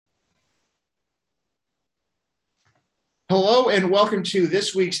Hello and welcome to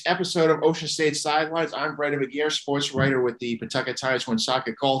this week's episode of Ocean State Sidelines. I'm Brendan McGair, sports writer with the Pawtucket Times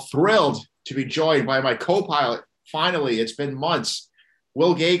Woonsocket Call. Thrilled to be joined by my co-pilot. Finally, it's been months.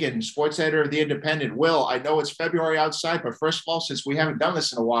 Will Geoghegan, sports editor of The Independent. Will, I know it's February outside, but first of all, since we haven't done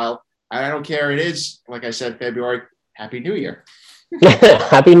this in a while, I don't care. It is, like I said, February. Happy New Year.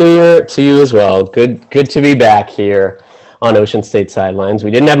 Happy New Year to you as well. Good to be back here on Ocean State Sidelines. We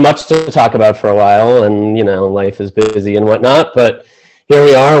didn't have much to talk about for a while, and life is busy and whatnot. But here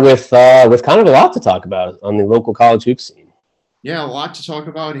we are with kind of a lot to talk about on the local college hoops scene. Yeah, a lot to talk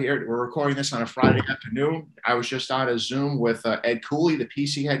about here. We're recording this on a Friday afternoon. I was just on a Zoom with Ed Cooley, the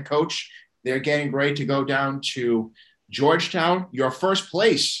PC head coach. They're getting ready to go down to Georgetown, your first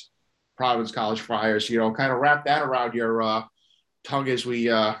place, Providence College Friars. Kind of wrap that around your tongue as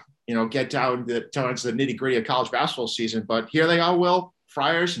we get down towards the nitty gritty of college basketball season. But here they are, Will.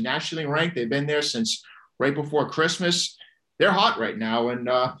 Friars, nationally ranked. They've been there since right before Christmas. They're hot right now. And,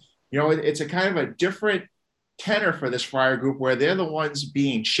 it's a kind of a different tenor for this Friar group where they're the ones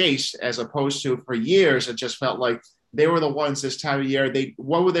being chased as opposed to for years. It just felt like they were the ones this time of year.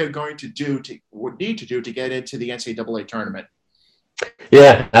 What were they going to do would need to do to get into the NCAA tournament?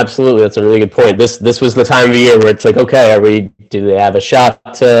 Yeah, absolutely. That's a really good point. This was the time of year where it's like, okay, do they have a shot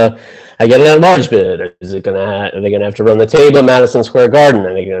to get an at-large bid? Or are they gonna have to run the table at Madison Square Garden?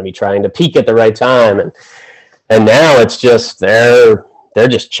 Are they gonna be trying to peak at the right time? And now it's just they're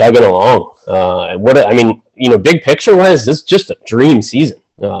just chugging along. Big picture wise, this is just a dream season.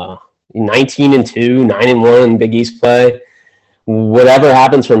 19-2, 9-1 Big East play. Whatever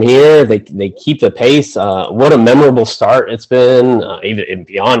happens from here, they keep the pace. What a memorable start it's been, even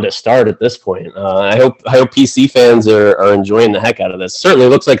beyond a start at this point. I hope PC fans are enjoying the heck out of this. Certainly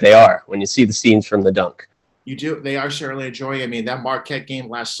looks like they are when you see the scenes from the dunk. You do. They are certainly enjoying. I mean, that Marquette game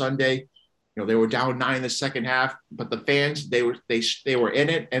last Sunday, they were down 9 in the second half, but the fans, they were in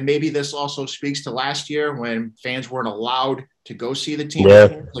it. And maybe this also speaks to last year when fans weren't allowed to go see the team.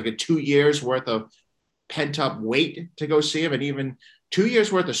 Yeah. Like a 2 years worth of pent-up wait to go see him, and even 2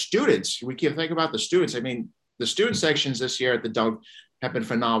 years worth of students. We keep thinking about the students. I mean, the student sections this year at the dunk have been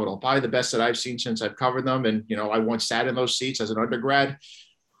phenomenal, probably the best that I've seen since I've covered them. And I once sat in those seats as an undergrad,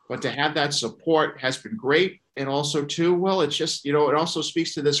 but to have that support has been great. And also too, well, it's just it also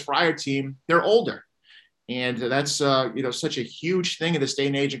speaks to this Friar team. They're older, and that's such a huge thing in this day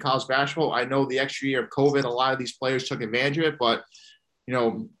and age in college basketball. I know the extra year of COVID, a lot of these players took advantage of it, but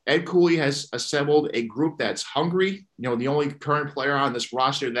Ed Cooley has assembled a group that's hungry. The only current player on this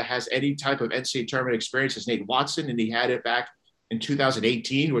roster that has any type of NCAA tournament experience is Nate Watson, and he had it back in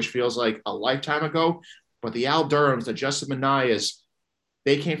 2018, which feels like a lifetime ago. But the Al Durhams, the Justin Minayas,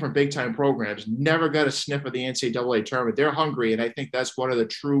 they came from big-time programs, never got a sniff of the NCAA tournament. They're hungry, and I think that's one of the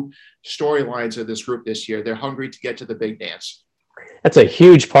true storylines of this group this year. They're hungry to get to the big dance. That's a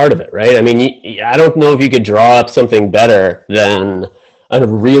huge part of it, right? I mean, I don't know if you could draw up something better than a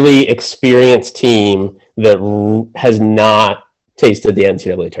really experienced team that has not tasted the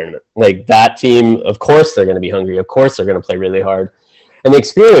NCAA tournament. Like that team, of course they're going to be hungry. Of course they're going to play really hard. And the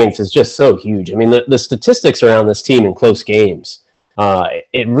experience is just so huge. I mean, the statistics around this team in close games,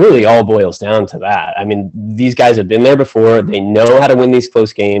 it really all boils down to that. I mean, these guys have been there before. They know how to win these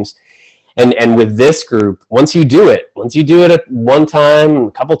close games. And with this group, once you do it at one time,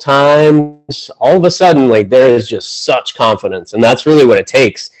 a couple times, all of a sudden, like there is just such confidence. And that's really what it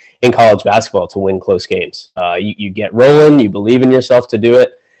takes in college basketball to win close games. You get rolling, you believe in yourself to do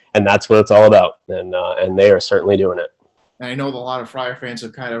it, and that's what it's all about. And they are certainly doing it. And I know that a lot of Friar fans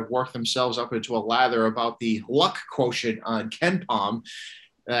have kind of worked themselves up into a lather about the luck quotient on Ken Palm,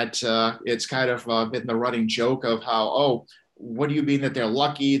 that it's kind of been the running joke of how, what do you mean that they're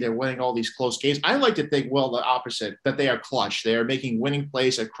lucky? They're winning all these close games. I like to think, well, the opposite, that they are clutch. They are making winning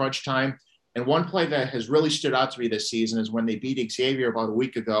plays at crunch time. And one play that has really stood out to me this season is when they beat Xavier about a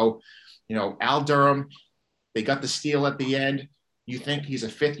week ago. Al Durham, they got the steal at the end. You think he's a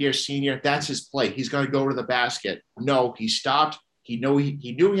fifth-year senior. That's his play. He's going to go to the basket. No, he stopped. He knew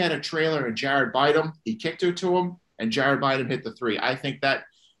he had a trailer and Jared Bynum. He kicked it to him, and Jared Bynum hit the three. I think that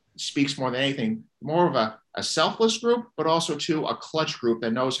speaks more than anything, more of a selfless group, but also to a clutch group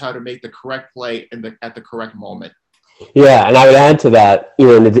that knows how to make the correct play at the correct moment. Yeah, and I would add to that,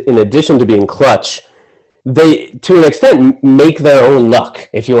 in addition to being clutch, they, to an extent, make their own luck.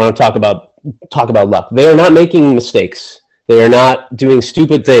 If you want to talk about luck, they are not making mistakes. They are not doing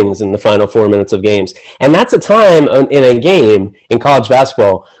stupid things in the final 4 minutes of games, and that's a time in a game in college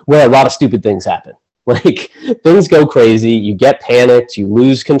basketball where a lot of stupid things happen. Like things go crazy, you get panicked, you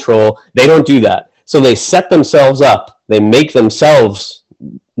lose control. They don't do that. So they set themselves up. They make their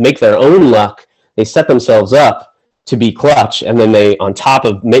own luck. They set themselves up to be clutch, and then they, on top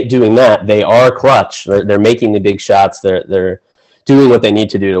of doing that, they are clutch. They're making the big shots. They're doing what they need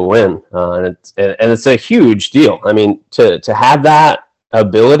to do to win, and it's a huge deal. I mean, to have that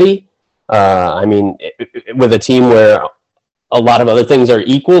ability, with a team where a lot of other things are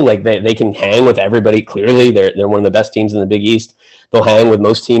equal, like they can hang with everybody. Clearly, they're one of the best teams in the Big East. They'll hang with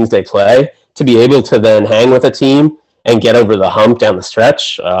most teams they play. To be able to then hang with a team and get over the hump down the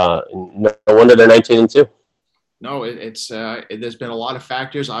stretch, no wonder they're 19-2. No, there's been a lot of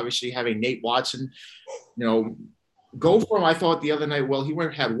factors. Obviously, having Nate Watson, go from, I thought the other night, well, he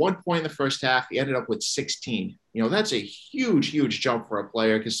had 1 point in the first half. He ended up with 16. That's a huge jump for a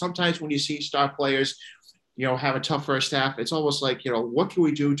player, because sometimes when you see star players, have a tough first half, it's almost like, what can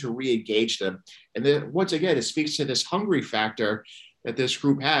we do to re-engage them? And then once again, it speaks to this hungry factor that this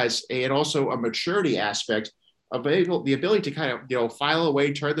group has, and also a maturity aspect of the ability to kind of, file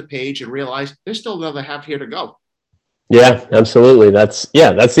away, turn the page, and realize there's still another half here to go. Yeah, absolutely. That's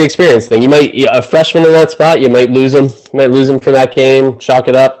the experience thing. You might, a freshman in that spot, you might lose them. You might lose them for that game, chalk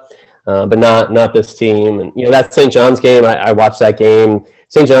it up, but not this team. And that St. John's game, I watched that game.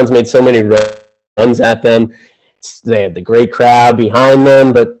 St. John's made so many runs at them. They had the great crowd behind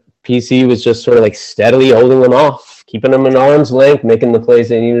them, but PC was just sort of like steadily holding them off, keeping them in arm's length, making the plays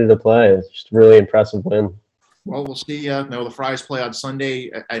they needed to play. It's just a really impressive win. Well, we'll see. The Friars play on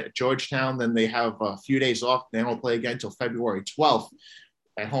Sunday at Georgetown. Then they have a few days off. They don't play again until February 12th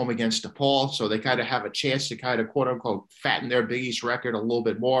at home against DePaul. So they kind of have a chance to kind of, quote unquote, fatten their Big East record a little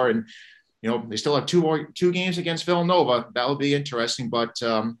bit more. And, they still have two games against Villanova. That'll be interesting. But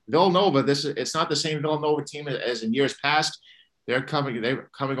Villanova, it's not the same Villanova team as in years past. They're coming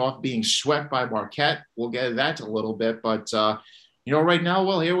off being swept by Marquette. We'll get to that a little bit. But, right now,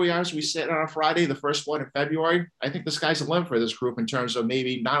 well, here we are as we sit on a Friday, the first one in February. I think the sky's the limit for this group in terms of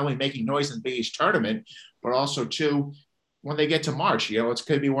maybe not only making noise in the Big East tournament, but also, too, when they get to March. It's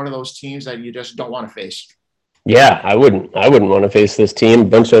going to be one of those teams that you just don't want to face. Yeah, I wouldn't want to face this team.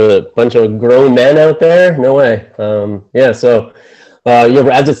 Bunch of grown men out there. No way. So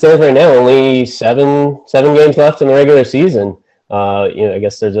as it stands right now, only seven games left in the regular season. I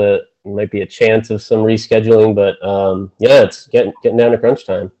guess might be a chance of some rescheduling, but it's getting down to crunch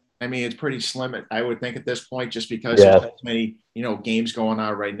time. I mean, it's pretty slim, I would think, at this point, just because there's so many, games going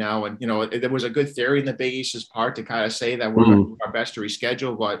on right now. And, there was a good theory in the Big East's part to kind of say that we're going to do our best to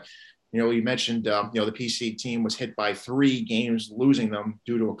reschedule. But, you mentioned, the PC team was hit by 3 games, losing them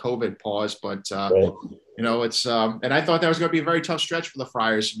due to a COVID pause. But, it's and I thought that was going to be a very tough stretch for the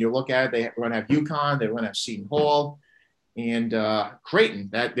Friars. You look at it, they're going to have UConn, they're going to have Seton Hall, and Creighton.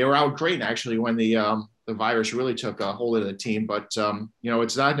 That they were out Creighton actually when the virus really took a hold of the team. But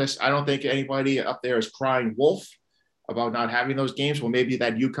it's not just, I don't think anybody up there is crying wolf about not having those games. Well, maybe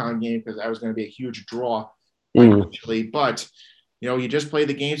that UConn game, because that was going to be a huge draw actually. But you just play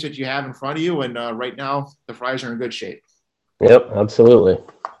the games that you have in front of you, and right now the Friars are in good shape. Yep, absolutely.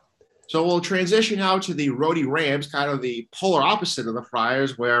 So we'll transition now to the Rhody Rams, kind of the polar opposite of the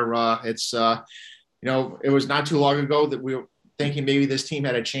Friars, where it's it was not too long ago that we were thinking maybe this team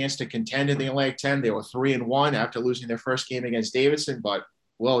had a chance to contend in the Atlantic 10. They were 3-1 after losing their first game against Davidson. But,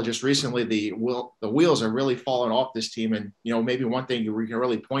 well, just recently the wheels are really falling off this team. And, maybe one thing you can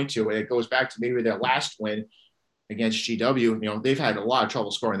really point to, and it goes back to maybe their last win against GW, they've had a lot of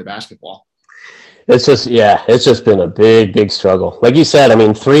trouble scoring the basketball. It's just been a big struggle. Like you said, I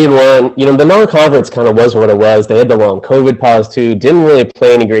mean, 3-1, the non-conference kind of was what it was. They had the long COVID pause too, didn't really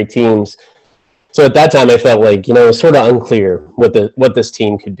play any great teams. So at that time, I felt like, it was sort of unclear what this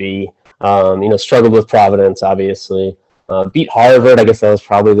team could be. Struggled with Providence, obviously. Beat Harvard. I guess that was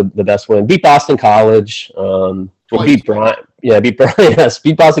probably the best win. Beat Boston College. Beat Bryant. Beat Bryant. Yes,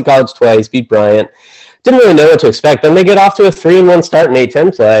 beat Boston College twice. Beat Bryant. Didn't really know what to expect. Then they get off to a 3-1 start in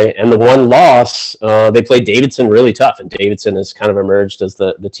A-10 play, and the one loss, they played Davidson really tough, and Davidson has kind of emerged as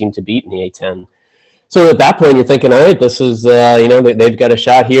the team to beat in the A-10. So at that point, you're thinking, all right, this is, they've got a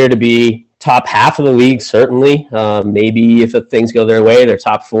shot here to be top half of the league, certainly. Maybe if things go their way, they're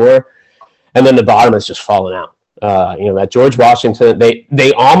top 4. And then the bottom has just fallen out. That George Washington,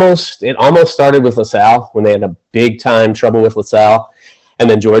 it almost started with LaSalle when they had a big time trouble with LaSalle. And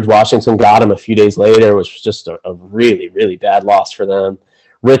then George Washington got him a few days later, which was just a really, really bad loss for them.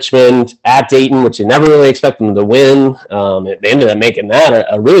 Richmond at Dayton, which you never really expect them to win. They ended up making that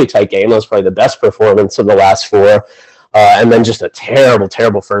a really tight game. That was probably the best performance of the last 4. And then just a terrible,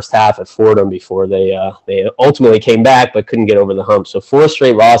 terrible first half at Fordham before they ultimately came back but couldn't get over the hump. So 4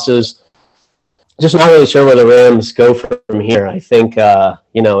 straight losses. Just not really sure where the Rams go from here. I think,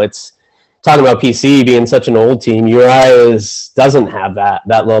 it's talking about PC being such an old team, URI doesn't have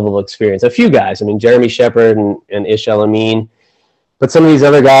that level of experience. A few guys, I mean, Jeremy Shepard and Ish El-Amin, but some of these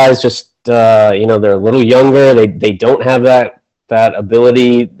other guys just, they're a little younger. They don't have that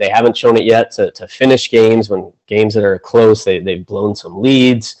ability. They haven't shown it yet to finish games when games that are close, they've blown some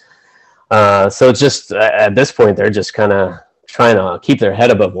leads. So it's just, at this point, they're just kind of trying to keep their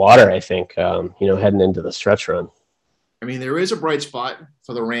head above water, I think, heading into the stretch run. I mean, there is a bright spot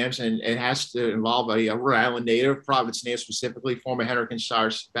for the Rams, and it has to involve a Rhode Island native, Providence native specifically, former Henrican star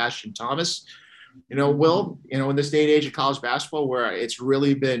Sebastian Thomas. Will, in this day and age of college basketball where it's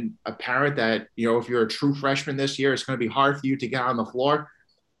really been apparent that, if you're a true freshman this year, it's going to be hard for you to get on the floor.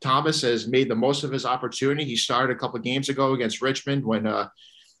 Thomas has made the most of his opportunity. He started a couple of games ago against Richmond when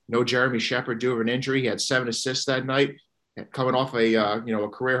Jeremy Shepard due to an injury. He had 7 assists that night, coming off a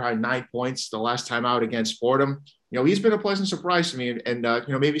career high 9 points the last time out against Fordham. He's been a pleasant surprise to me, and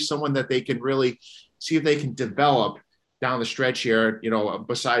maybe someone that they can really see if they can develop down the stretch here,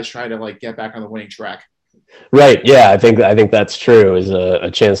 besides trying to get back on the winning track. Right. Yeah, I think that's true. Is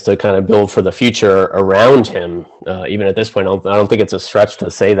a chance to kind of build for the future around him. Even at this point, I don't think it's a stretch to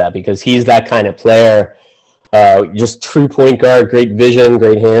say that, because he's that kind of player. Just true point guard, great vision,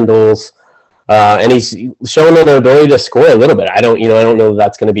 great handles, and he's shown an ability to score a little bit. I don't know if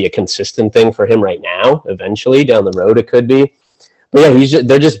that's going to be a consistent thing for him right now. Eventually, down the road, it could be. But yeah,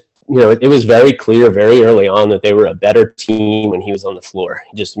 they're just. It was very clear very early on that they were a better team when he was on the floor.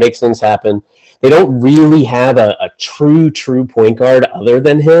 He just makes things happen. They don't really have a true point guard other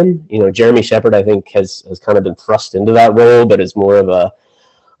than him. Jeremy Shepard, I think, has kind of been thrust into that role, but is more of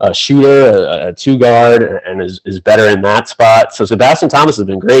a shooter, a two guard, and is better in that spot. So Sebastian Thomas has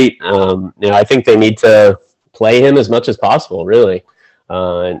been great. I think they need to play him as much as possible, really.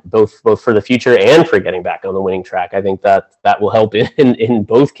 Both for the future and for getting back on the winning track. I think that will help in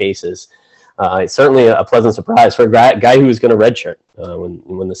both cases. It's certainly a pleasant surprise for a guy who was going to redshirt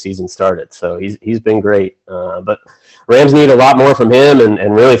when the season started. So he's been great. But Rams need a lot more from him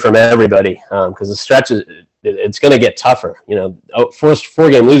and really from everybody, because the stretch it's going to get tougher. First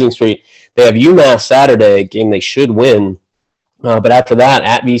 4-game losing streak. They have UMass Saturday, a game they should win. But after that,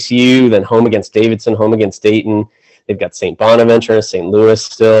 at VCU, then home against Davidson, home against Dayton. They've got St. Bonaventure, St. Louis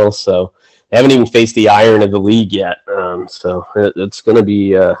still, so they haven't even faced the iron of the league yet. So it's going to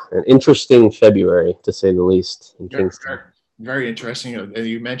be an interesting February, to say the least, in Kingston. Very interesting.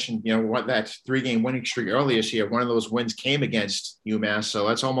 You mentioned, what that 3-game winning streak earlier this year. One of those wins came against UMass, so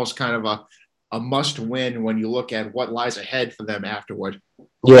that's almost kind of a must-win when you look at what lies ahead for them afterward.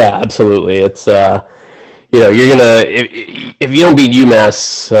 Yeah, absolutely. It's you're gonna if you don't beat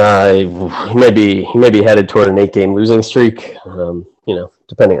UMass, he may be headed toward an 8-game losing streak.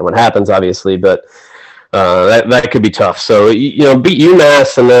 Depending on what happens, obviously, but that could be tough. So beat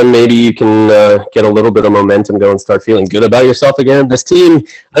UMass, and then maybe you can get a little bit of momentum going and start feeling good about yourself again. This team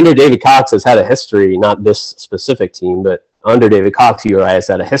under David Cox has had a history, not this specific team, but under David Cox, URI has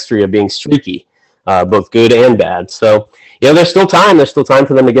had a history of being streaky, both good and bad. So. There's still time. There's still time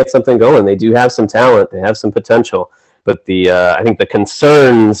for them to get something going. They do have some talent. They have some potential. But I think the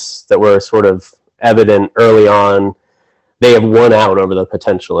concerns that were sort of evident early on, they have won out over the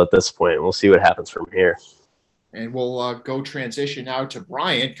potential at this point. We'll see what happens from here. And we'll go transition now to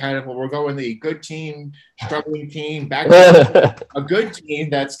Bryant. Kind of, we're going the good team, struggling team, back to a good team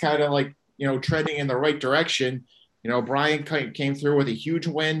that's kind of trending in the right direction. Bryant came through with a huge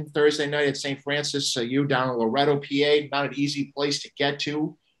win Thursday night at St. Francis U down in Loretto, PA. Not an easy place to get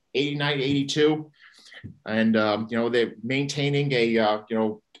to, 89-82. And, they're maintaining a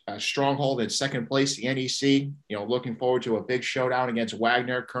stronghold in second place, the NEC. Looking forward to a big showdown against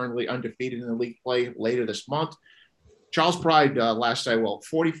Wagner, currently undefeated in the league play later this month. Charles Pride last night,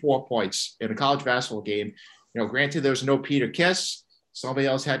 44 points in a college basketball game. Granted, there was no Peter Kiss. Somebody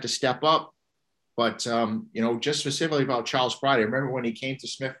else had to step up. But, just specifically about Charles Pride, I remember when he came to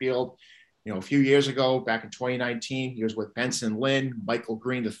Smithfield, a few years ago, back in 2019, he was with Benson Lynn, Michael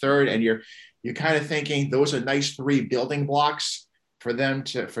Green III, and you're kind of thinking those are nice 3 building blocks for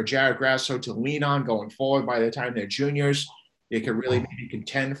Jared Grasso to lean on going forward. By the time they're juniors, they could really maybe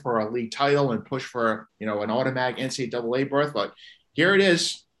contend for a league title and push for, an automatic NCAA berth. But here it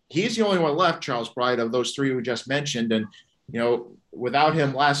is. He's the only one left, Charles Pride, of those 3 we just mentioned. And, without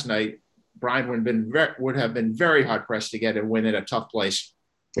him last night, Brian would have been very hard pressed to get a win at a tough place.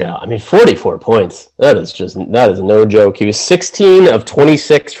 Yeah, 44 points. That is no joke. He was 16 of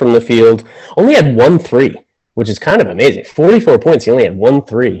 26 from the field, only had 1 3, which is kind of amazing. 44 points, he only had 1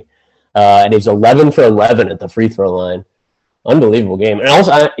 3. And he was 11 for 11 at the free throw line. Unbelievable game. And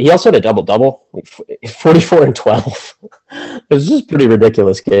he also had a double-double, 44 and 12. It was just a pretty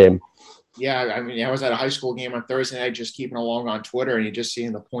ridiculous game. Yeah, I mean, I was at a high school game on Thursday night, just keeping along on Twitter, and you're just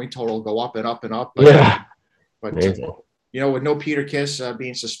seeing the point total go up and up and up. Yeah, But amazing. with no Peter Kiss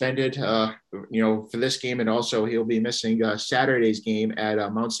being suspended, for this game, and also he'll be missing Saturday's game at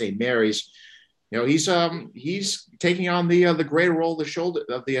Mount St. Mary's. He's taking on the greater role of the shoulder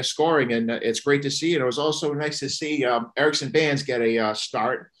of the scoring, and it's great to see. And it was also nice to see Erickson Bands get a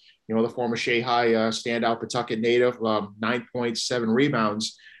start. The former Shea High standout Pawtucket native, 9.7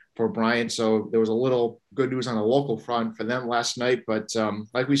 rebounds for Bryant. So there was a little good news on the local front for them last night. But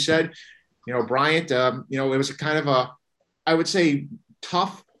like we said, Bryant, it was a kind of I would say,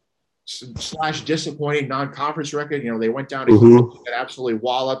 tough / disappointing non-conference record. They went down to get absolutely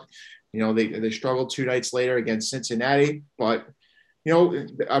walloped. They struggled 2 nights later against Cincinnati, but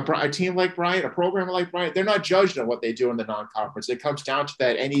a team like Bryant, a program like Bryant, they're not judged on what they do in the non-conference. It comes down to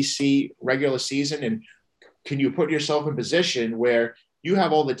that NEC regular season, and can you put yourself in position where you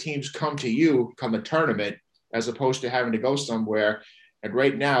have all the teams come to you come the tournament, as opposed to having to go somewhere. And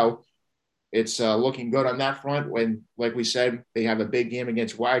right now, it's looking good on that front when, like we said, they have a big game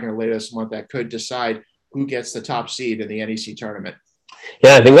against Wagner later this month that could decide who gets the top seed in the NEC tournament.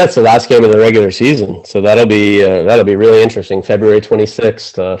 Yeah, I think that's the last game of the regular season, so that'll be really interesting. February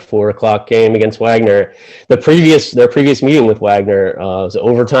 26th, 4:00 game against Wagner. Their previous meeting with Wagner was an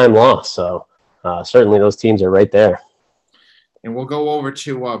overtime loss, so certainly those teams are right there. And we'll go over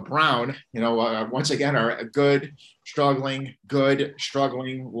to Brown. Once again, are good struggling.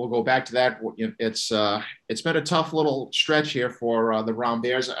 We'll go back to that. It's been a tough little stretch here for the Brown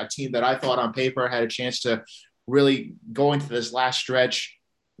Bears, a team that I thought on paper had a chance to really go into this last stretch,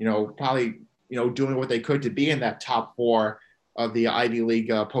 probably, doing what they could to be in that top 4 of the Ivy League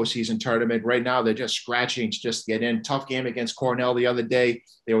postseason tournament. Right now, they're just scratching to just get in. Tough game against Cornell the other day.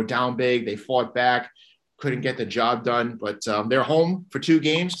 They were down big. They fought back, couldn't get the job done, but they're home for 2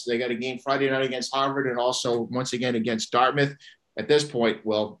 games. They got a game Friday night against Harvard and also once again against Dartmouth. At this point,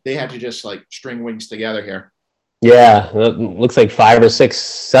 well, they have to just string wings together here. Yeah, it looks like 5 or 6,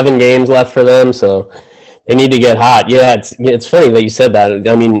 7 games left for them, so they need to get hot. Yeah, it's funny that you said that.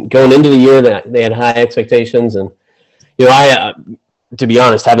 I mean, going into the year, that they had high expectations, and I, to be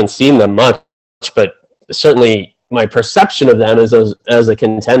honest, haven't seen them much, but certainly my perception of them is as a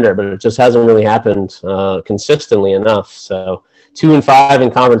contender, but it just hasn't really happened consistently enough. So 2-5 in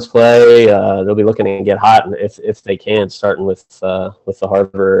conference play, they'll be looking to get hot if they can, starting with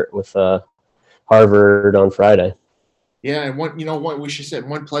Harvard on Friday. Yeah, and what we should say,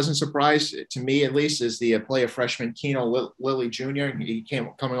 one pleasant surprise to me at least is the play of freshman Keno Lilly Jr. He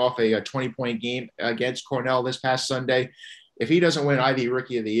coming off a 20-point game against Cornell this past Sunday. If he doesn't win Ivy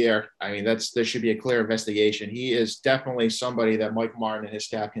Rookie of the Year, I mean, there should be a clear investigation. He is definitely somebody that Mike Martin and his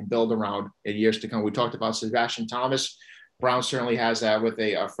staff can build around in years to come. We talked about Sebastian Thomas. Brown certainly has that with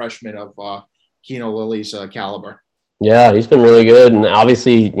a freshman of Keno Lilly's caliber. Yeah, he's been really good, and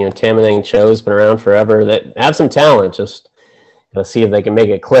obviously, Tamanang Cho's been around forever. They have some talent. Just see if they can make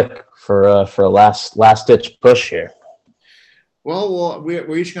it click for a last ditch push here. Well,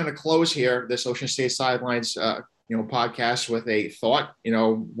 we're each going to close here this Ocean State Sidelines podcast with a thought.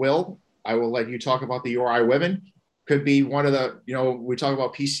 Will, I will let you talk about the URI women. Could be one of the, we talk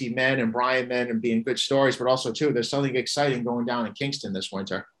about PC men and Bryant men and being good stories, but also too, there's something exciting going down in Kingston this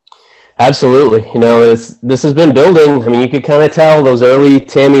winter. Absolutely. This has been building. I mean, you could kind of tell those early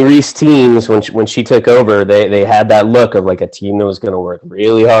Tammy Reese teams when she took over, they had that look of like a team that was going to work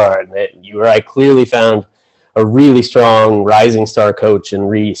really hard. URI clearly found a really strong rising star coach in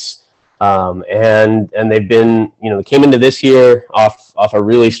Reese. And they've been, they came into this year off a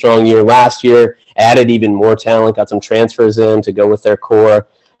really strong year last year, added even more talent, got some transfers in to go with their core,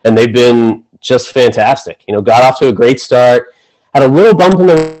 and they've been just fantastic. Got off to a great start, had a little bump in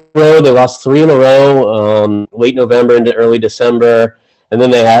the road. They lost 3 in a row, late November into early December, and then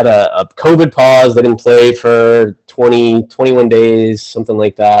they had a COVID pause. They didn't play for 21 days, something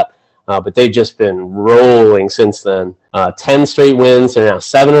like that. But they've just been rolling since then. 10 straight wins. They're now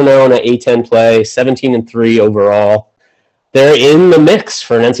 7-0 in A10 play, 17-3 overall. They're in the mix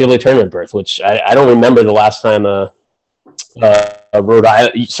for an NCAA tournament berth, which I don't remember the last time a Rhode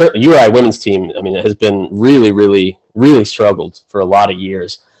Island, URI women's team, I mean, it has been really, really, really struggled for a lot of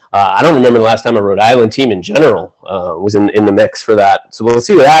years. I don't remember the last time a Rhode Island team in general was in the mix for that. So we'll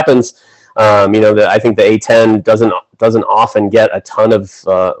see what happens. I think the A10 doesn't often get a ton of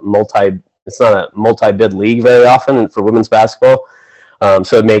it's not a multi-bid league very often for women's basketball.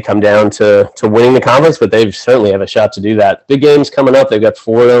 So it may come down to winning the conference, but they certainly have a shot to do that. Big games coming up. They've got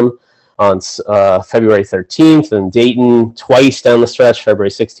Fordham on February 13th and Dayton twice down the stretch,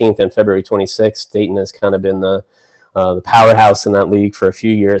 February 16th and February 26th. Dayton has kind of been the powerhouse in that league for a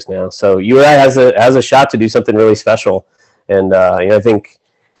few years now. So URI has a shot to do something really special. And I think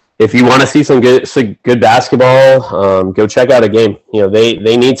if you want to see some good basketball, go check out a game.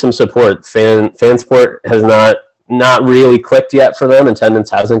 They need some support. Fan support has not really clicked yet for them. Attendance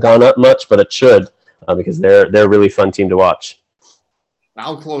hasn't gone up much, but it should because they're a really fun team to watch.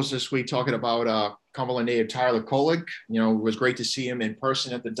 I'll close this week talking about Cumberland native Tyler Kolek. It was great to see him in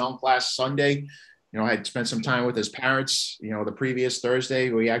person at the dunk last Sunday. I had spent some time with his parents, the previous Thursday.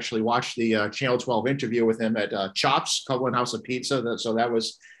 We actually watched the Channel 12 interview with him at Chops, Cumberland House of Pizza. So that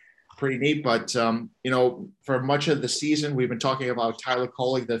was pretty neat. But, for much of the season, we've been talking about Tyler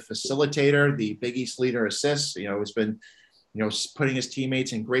Kolek, the facilitator, the Big East leader assists. He's been, putting his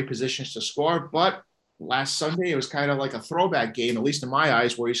teammates in great positions to score. But last Sunday, it was kind of like a throwback game, at least in my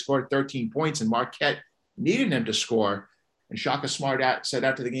eyes, where he scored 13 points and Marquette needed him to score. And Shaka Smart said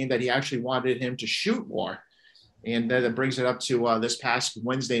after the game that he actually wanted him to shoot more. And then it brings it up to this past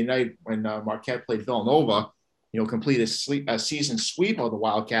Wednesday night when Marquette played Villanova, complete a season sweep of the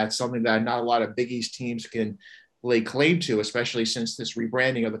Wildcats, something that not a lot of Big East teams can lay claim to, especially since this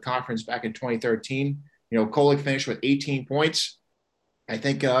rebranding of the conference back in 2013. Kolek finished with 18 points. I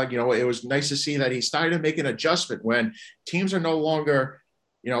think, it was nice to see that he started to make an adjustment when teams are no longer,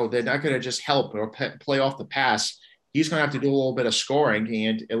 they're not going to just help or play off the pass. He's going to have to do a little bit of scoring.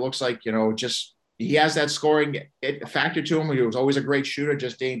 And it looks like, he has that scoring factor to him. He was always a great shooter,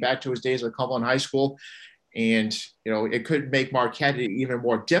 just dating back to his days at Cumberland High School. And, it could make Marquette even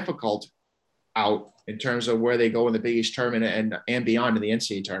more difficult out in terms of where they go in the Big East tournament and beyond in the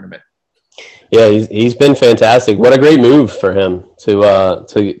NCAA tournament. Yeah, he's been fantastic. What a great move for him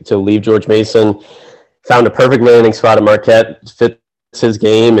to leave George Mason. Found a perfect landing spot at Marquette, fits his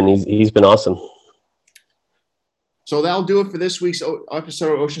game, and he's been awesome. So that'll do it for this week's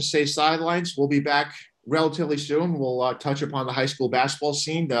episode of Ocean State Sidelines. We'll be back relatively soon. We'll touch upon the high school basketball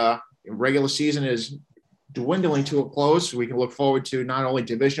scene. The regular season is dwindling to a close. We can look forward to not only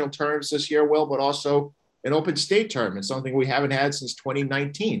divisional tournaments this year, Will, but also an open state tournament, something we haven't had since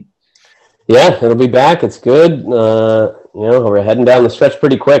 2019. Yeah, it'll be back. It's good. We're heading down the stretch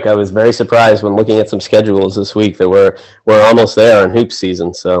pretty quick. I was very surprised when looking at some schedules this week that we're almost there on hoop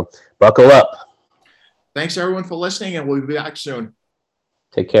season. So buckle up. Thanks, everyone, for listening, and we'll be back soon.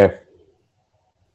 Take care.